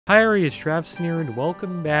Hi, Arius Stravsnir, and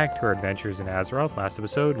welcome back to our adventures in Azeroth. Last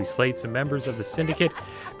episode, we slayed some members of the Syndicate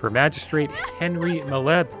for Magistrate Henry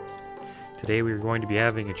Maleb. Today, we are going to be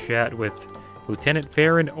having a chat with Lieutenant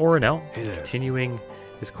Farren Orinel, continuing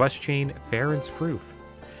his quest chain, Farren's Proof.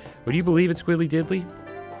 Would you believe it, Squiddly Diddly?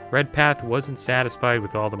 Redpath wasn't satisfied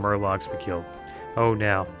with all the Murlocs we killed. Oh,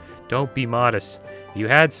 now, don't be modest. You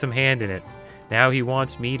had some hand in it. Now he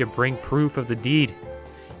wants me to bring proof of the deed.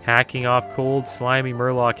 Hacking off cold, slimy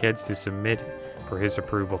Murloc heads to submit for his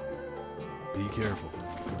approval. Be careful.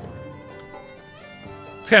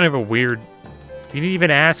 It's kind of a weird... He didn't even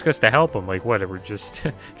ask us to help him. Like, what, we're just...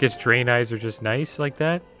 I guess Draenei are just nice like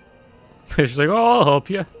that? They're just like, oh, I'll help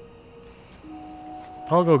you.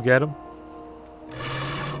 I'll go get him.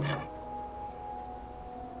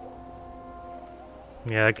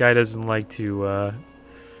 Yeah, that guy doesn't like to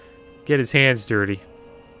get his hands dirty.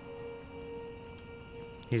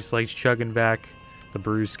 He just likes chugging back the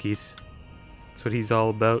brewskis. That's what he's all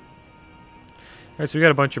about. Alright, so we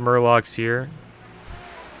got a bunch of Murlocs here.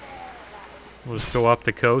 We'll just go up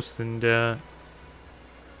the coast and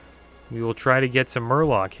we will try to get some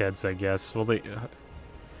Murloc heads, I guess. Well,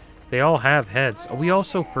 they all have heads. Oh, we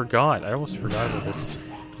also forgot. I almost forgot about this.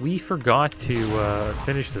 We forgot to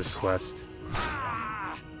finish this quest.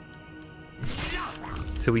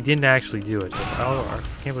 So we didn't actually do it. Oh,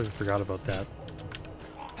 I can't believe I forgot about that.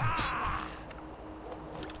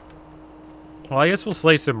 Well, I guess we'll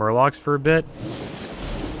slay some Murlocs for a bit.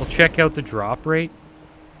 We'll check out the drop rate.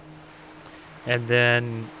 And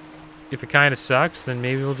then, if it kind of sucks, then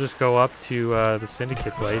maybe we'll just go up to the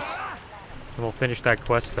Syndicate place. And we'll finish that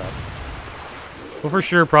quest up. We'll for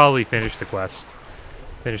sure probably finish the quest.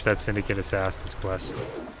 Finish that Syndicate Assassin's quest.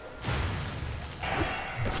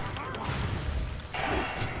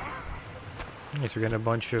 Nice, we're getting a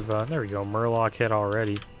bunch of, there we go, Murloc head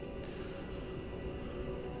already.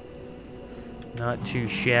 Not too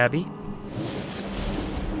shabby.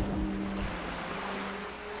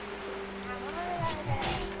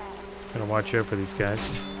 Gotta watch out for these guys.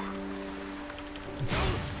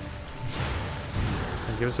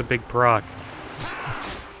 And give us a big proc.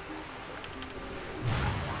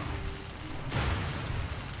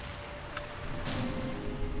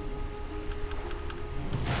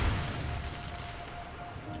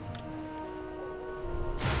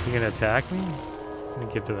 Is he gonna attack me? I'm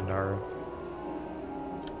gonna give to the Naru.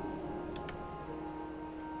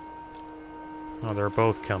 Oh, they're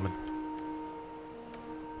both coming.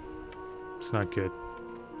 It's not good.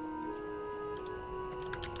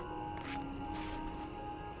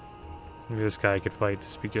 Maybe this guy could fight.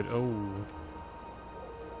 This would be good. Oh.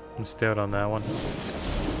 I'm stout on that one.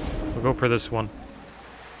 We'll go for this one.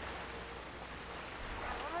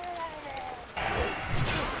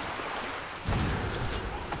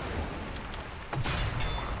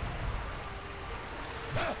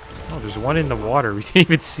 Oh, there's one in the water. We didn't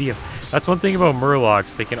even see him. That's one thing about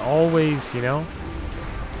Murlocs. They can always, you know...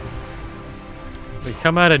 They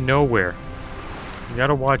come out of nowhere. You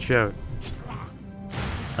gotta watch out.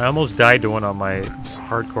 I almost died to one on my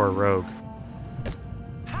hardcore rogue.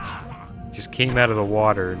 Just came out of the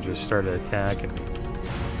water and just started attacking me.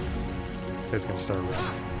 This guy's gonna start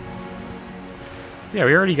running. Yeah,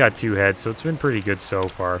 we already got 2 heads, so it's been pretty good so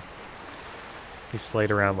far. We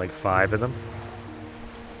slayed around like 5 of them.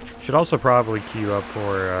 Should also probably queue up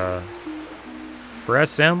for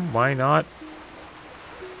SM. Why not?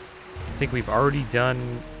 I think we've already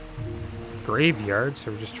done Graveyard,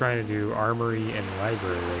 so we're just trying to do Armory and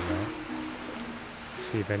Library right now.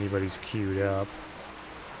 See if anybody's queued up.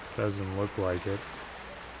 Doesn't look like it.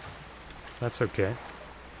 That's okay.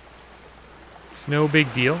 It's no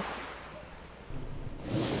big deal.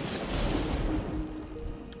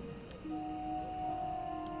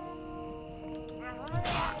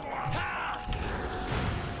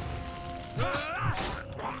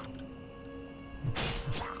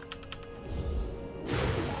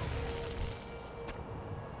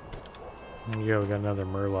 There we go, we got another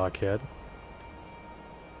Murloc head.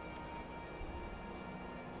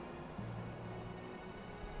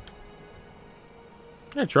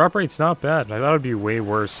 Yeah, drop rate's not bad. I thought it'd be way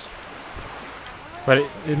worse. But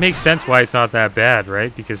it makes sense why it's not that bad,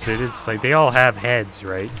 right? Because it is, like, they all have heads,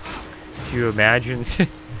 right? If you imagine,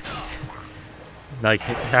 like,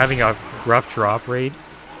 having a rough drop rate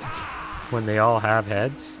when they all have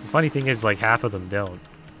heads. The funny thing is, like, half of them don't.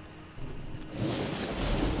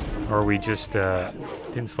 Or we just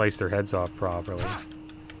didn't slice their heads off properly.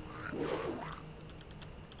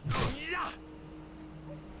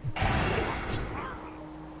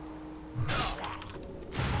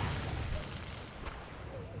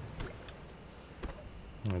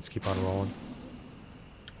 Let's keep on rolling.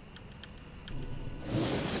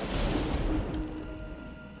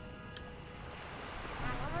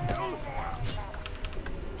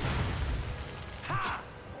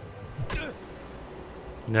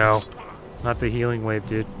 No, not the healing wave,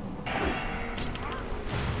 dude.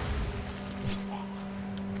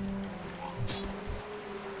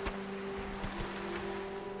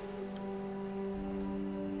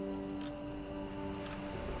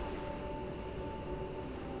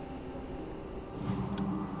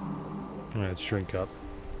 Let's drink up.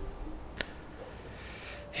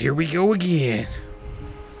 Here we go again.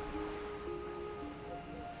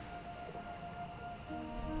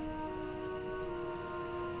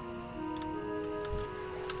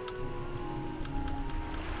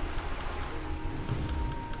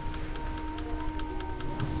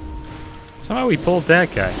 Somehow we pulled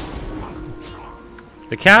that guy.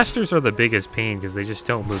 The casters are the biggest pain because they just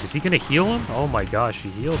don't move. Is he going to heal him? Oh my gosh, he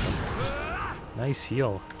healed him. Nice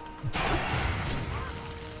heal.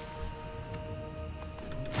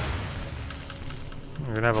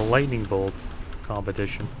 We're going to have a lightning bolt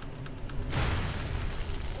competition.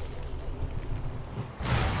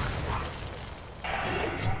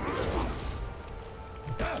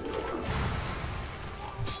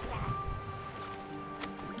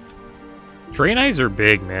 Draenei's are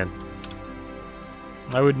big, man.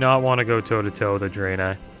 I would not want to go toe-to-toe with a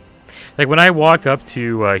Draenei. Like, when I walk up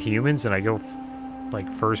to humans and I go,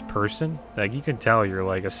 like, first person, like, you can tell you're,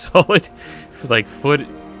 like, a solid, like, foot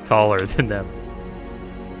taller than them.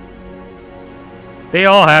 They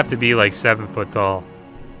all have to be, like, 7 foot tall.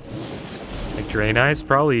 Like, Draenei's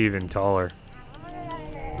probably even taller.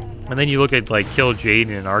 And then you look at, like, Kill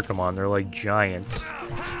Jaden and Archimon, they're, like, giants.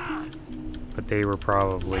 But they were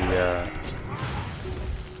probably,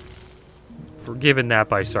 were given that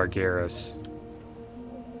by Sargeras.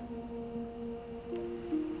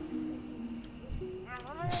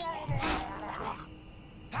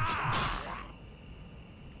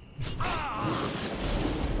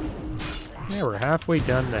 Yeah, we're halfway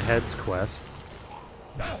done the Heads quest.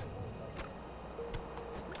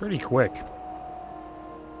 Pretty quick.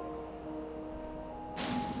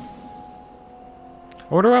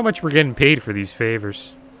 I wonder how much we're getting paid for these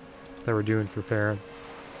favors that we're doing for Farren.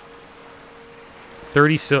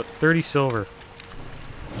 30 silver.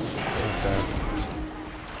 Not bad.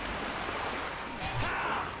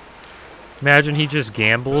 Imagine he just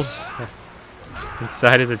gambles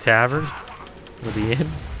inside of the tavern with the inn.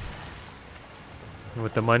 And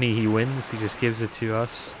with the money he wins, he just gives it to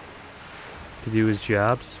us to do his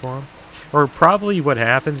jobs for him. Or probably what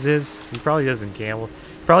happens is, he probably doesn't gamble.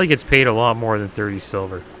 He probably gets paid a lot more than 30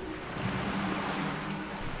 silver.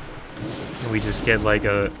 And we just get like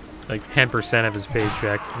 10% of his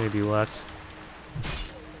paycheck, maybe less.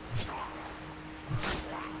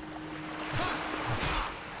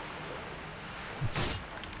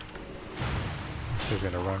 They're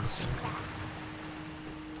gonna run.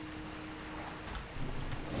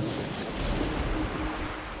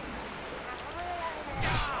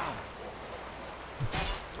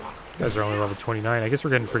 You guys are only level 29. I guess we're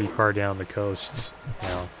getting pretty far down the coast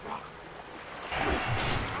now.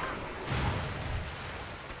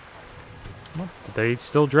 Well, they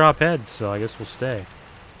still drop heads, so I guess we'll stay.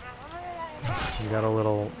 We got a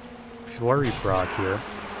little flurry proc here.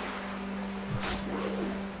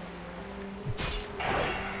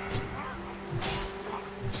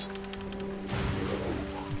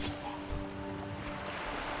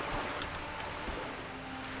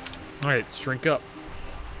 Alright, let's drink up.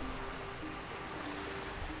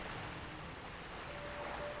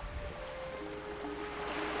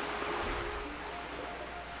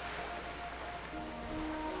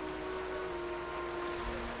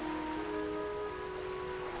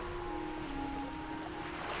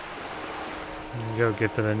 Go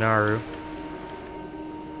get to the Naru.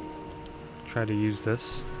 Try to use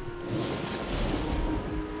this.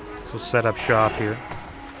 So set up shop here.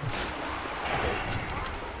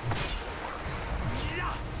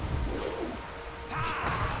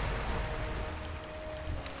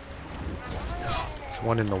 There's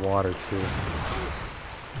one in the water too.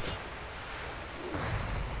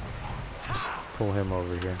 Pull him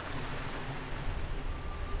over here.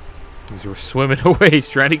 He's swimming away. He's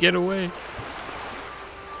trying to get away.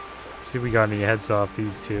 See if we got any heads off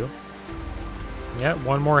these two. Yeah,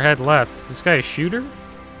 one more head left. Is this guy a shooter?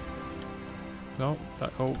 No.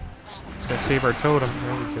 Oh, let's gotta save our totem.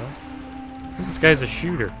 There we go. I think this guy's a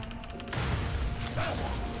shooter.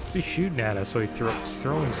 What's he shooting at us? So he's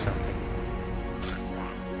throwing something.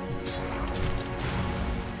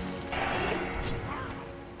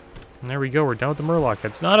 And there we go. We're done with the Murloc.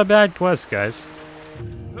 That's not a bad quest, guys.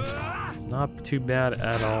 Not too bad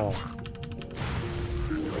at all.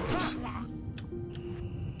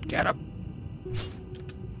 Get him.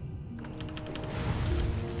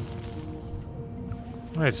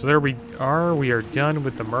 Alright, so there we are. We are done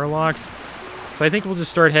with the Murlocs. So I think we'll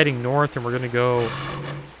just start heading north, and we're going to go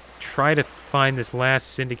try to find this last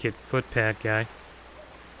Syndicate footpath guy.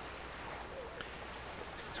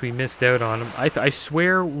 Since we missed out on him. I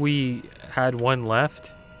swear we had one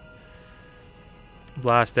left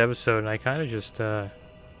last episode, and I kind of just had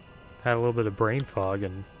a little bit of brain fog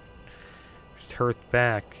and just hurt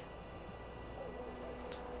back.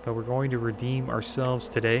 But we're going to redeem ourselves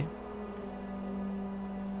today.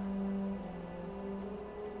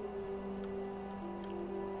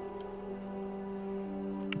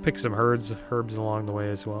 Pick some herbs along the way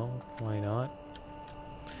as well. Why not?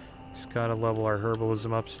 Just gotta level our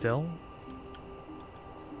herbalism up still.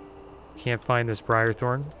 Can't find this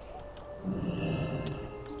Briarthorn.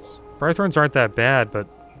 Briarthorns aren't that bad, but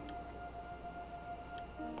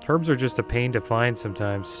herbs are just a pain to find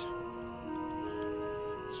sometimes.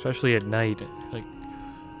 Especially at night. Like,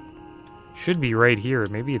 should be right here.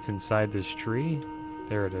 Maybe it's inside this tree.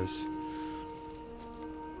 There it is.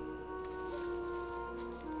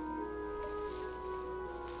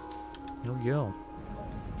 There we go.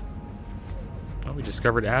 Oh, we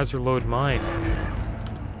discovered Azurlode Mine.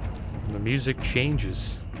 And the music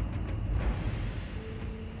changes.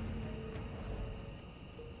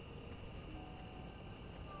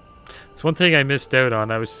 It's one thing I missed out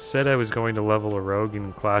on. I said I was going to level a rogue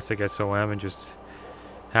in classic SOM and just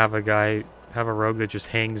have a rogue that just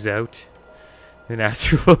hangs out in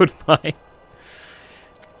Azurlode Mine.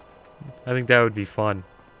 I think that would be fun.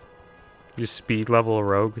 Just speed level a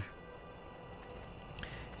rogue.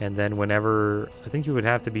 And then whenever, I think you would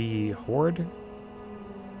have to be Horde,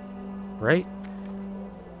 right?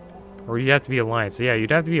 Or you'd have to be Alliance. Yeah, you'd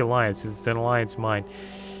have to be Alliance. It's an Alliance mine.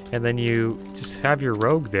 And then you just have your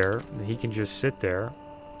rogue there, and he can just sit there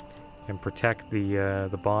and protect the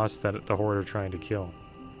boss that the Horde are trying to kill.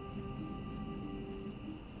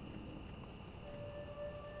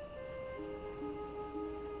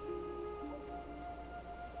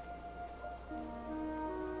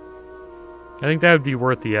 I think that would be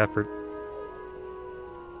worth the effort.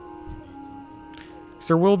 So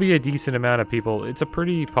there will be a decent amount of people. It's a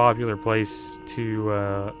pretty popular place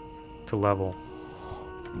to level.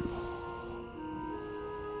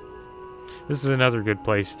 This is another good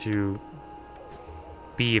place to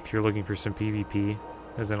be if you're looking for some PvP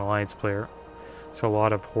as an Alliance player. There's a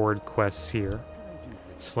lot of Horde quests here.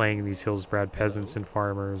 Slaying these Hillsbrad peasants and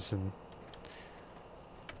farmers and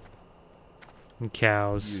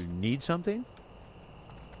cows. You need something?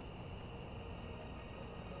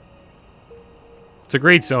 It's a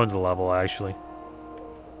great zone to level, actually.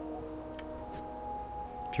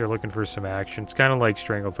 If you're looking for some action. It's kind of like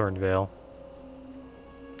Stranglethorn Vale.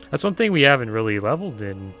 That's one thing we haven't really leveled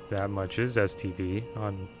in that much is STV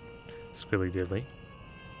on Squilly Diddly.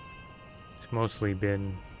 It's mostly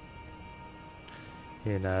been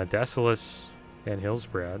in Desolus and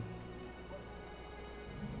Hillsbrad.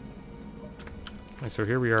 And so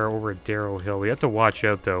here we are over at Darrow Hill. We have to watch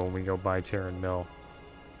out, though, when we go by Terran Mill.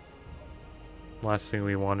 Last thing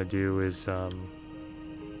we want to do is,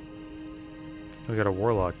 we got a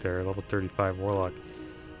Warlock there, level 35 Warlock.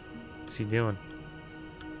 What's he doing?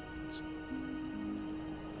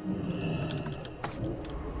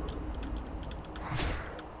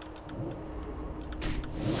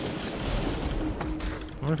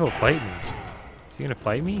 I wonder if he'll fight me. Is he gonna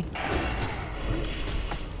fight me?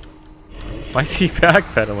 Why is he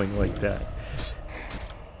backpedaling like that?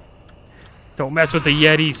 Don't mess with the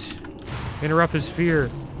Yetis. Interrupt his fear.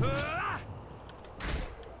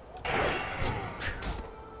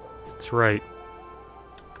 That's right.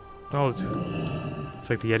 Oh, it's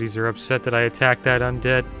like the Yetis are upset that I attacked that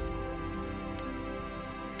undead.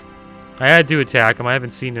 I had to attack him. I haven't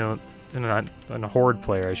seen a Horde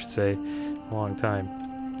player, I should say, in a long time.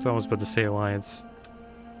 It's almost about to say Alliance.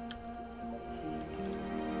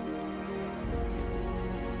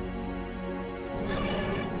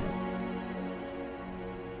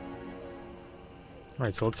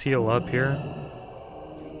 Alright, so let's heal up here.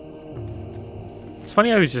 It's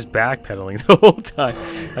funny I was just backpedaling the whole time.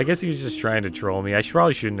 I guess he was just trying to troll me. I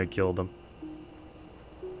probably shouldn't have killed him.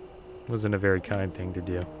 Wasn't a very kind thing to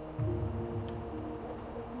do.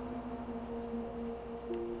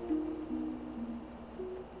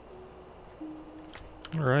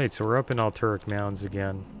 Alright, so we're up in Alturic Mountains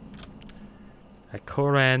again. At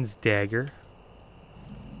Koran's Dagger.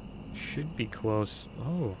 Should be close.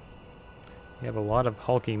 Oh. We have a lot of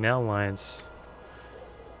hulking mountain lions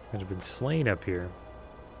that have been slain up here.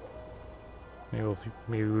 Maybe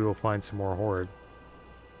we will find some more Horde.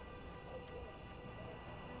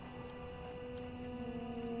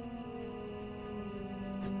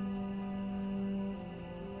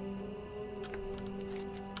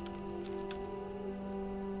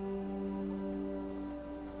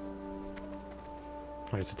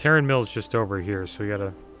 Alright, so Terran Mill's just over here, so we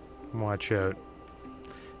gotta watch out.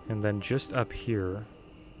 And then just up here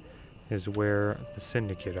is where the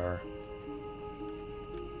Syndicate are.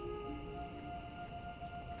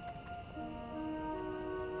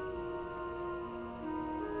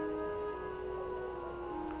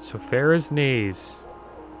 So Farren's Nays.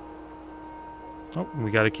 Oh,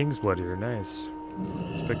 we got a King's Blood here. Nice.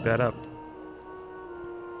 Let's pick that up.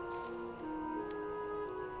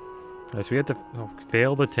 Alright, so we had to... Oh,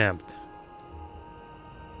 failed attempt.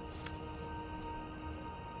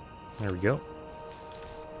 There we go.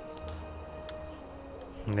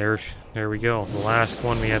 And there we go. The last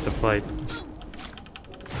one we had to fight.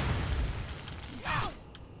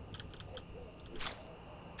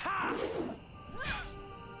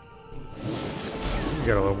 We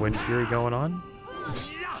got a little Wind Fury going on.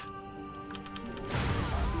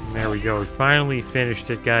 And there we go. We finally finished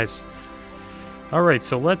it, guys. Alright,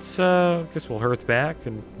 so let's, guess we'll hearth back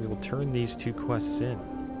and we will turn these 2 quests in.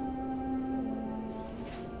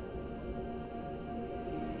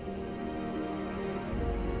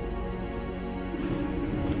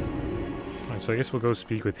 Alright, so I guess we'll go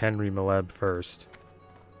speak with Henry Maleb first.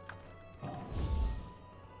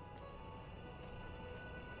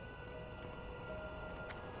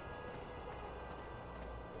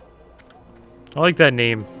 I like that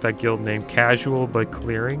name, that guild name, Casual but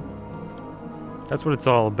Clearing. That's what it's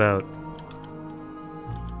all about.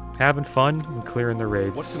 Having fun and clearing the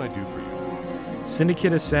raids. What can I do for you?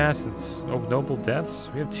 Syndicate Assassins. Oh, Noble Deaths.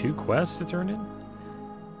 We have 2 quests to turn in?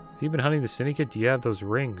 Have you been hunting the Syndicate? Do you have those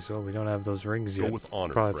rings? Oh, we don't have those rings yet. Go with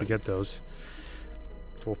honor, Probably have to get those.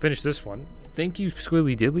 We'll finish this one. Thank you,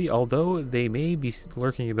 Squiggly Diddly. Although they may be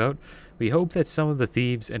lurking about, we hope that some of the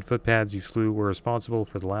thieves and footpads you slew were responsible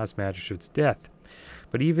for the last magistrate's death.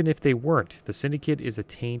 But even if they weren't, the Syndicate is a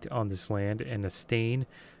taint on this land and a stain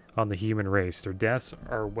on the human race. Their deaths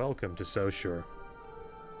are welcome to South Shore.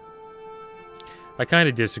 I kind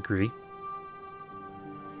of disagree.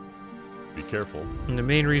 Be careful. And the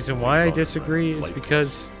main reason why I disagree is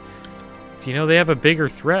because, you know, they have a bigger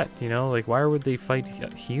threat. You know, like, why would they fight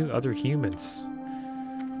other humans?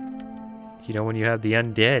 You know, when you have the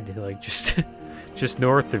undead, like, just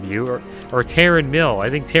north of you, or Terran Mill. I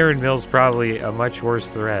think Terran Mill's probably a much worse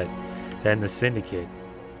threat than the Syndicate.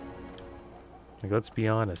 Like, let's be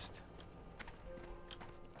honest.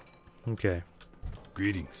 Okay.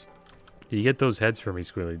 Greetings. Did you get those heads for me,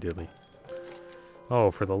 Squilly Diddly?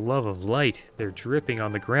 Oh, for the love of light. They're dripping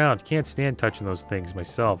on the ground. Can't stand touching those things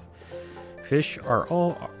myself. Fish are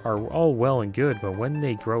all well and good, but when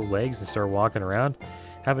they grow legs and start walking around,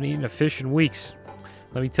 haven't eaten a fish in weeks.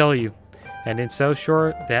 Let me tell you. And in South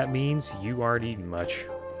Shore, that means you aren't eating much.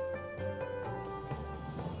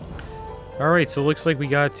 Alright, so it looks like we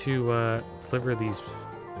got to deliver these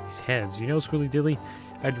heads. You know, Squilly Dilly,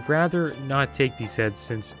 I'd rather not take these heads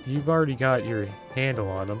since you've already got your handle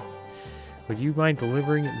on them. Would you mind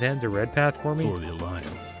delivering them to Redpath for me? For the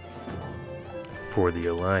Alliance. For the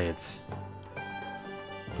Alliance.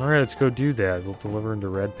 Alright, let's go do that. We'll deliver them to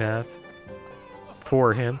Redpath.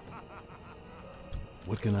 For him.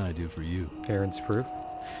 What can I do for you? Farren's proof.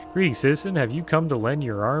 Greetings, citizen. Have you come to lend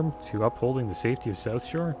your arm to upholding the safety of South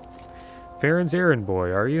Shore? Farren's errand boy,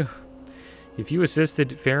 are you? If you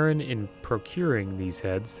assisted Farren in procuring these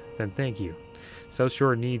heads, then thank you. South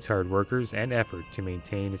Shore needs hard workers and effort to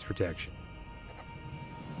maintain its protection.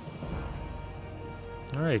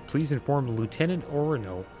 Alright, please inform Lieutenant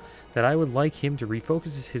Orono that I would like him to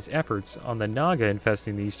refocus his efforts on the Naga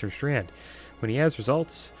infesting the Eastern Strand. When he has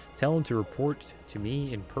results, tell him to report to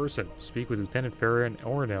me in person. Speak with Lieutenant Farren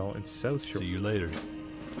Orono in South Shore. See you later.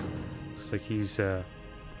 Looks like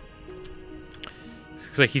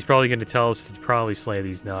he's probably going to tell us to probably slay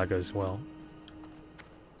these Naga as well.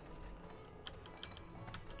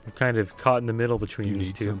 I'm kind of caught in the middle between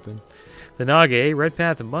these two. Something? The Naga, eh?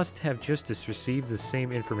 Redpath must have just received the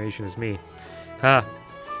same information as me. Ha!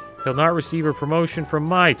 He'll not receive a promotion from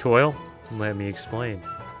my toil. Let me explain.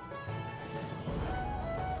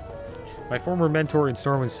 My former mentor in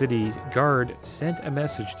Stormwind City's guard sent a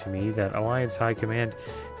message to me that Alliance High Command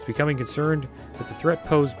is becoming concerned with the threat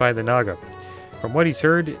posed by the Naga. From what he's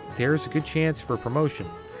heard, there's a good chance for promotion,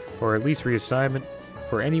 or at least reassignment,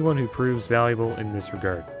 for anyone who proves valuable in this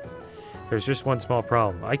regard. There's just one small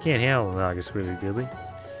problem. I can't handle the Naga Squiggly Diddly.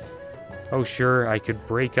 Oh sure, I could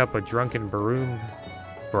break up a drunken Baroom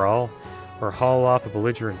brawl, or haul off a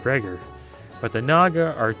belligerent beggar, but the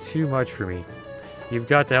Naga are too much for me. You've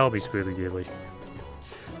got to help me, Squiggly Diddly.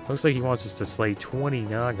 Looks like he wants us to slay 20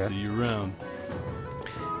 Naga. See you around.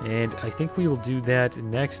 And I think we will do that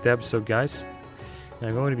next episode, guys. And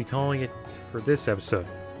I'm going to be calling it for this episode.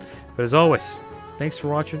 But as always, Thanks for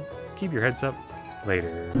watching. Keep your heads up.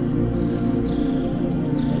 Later.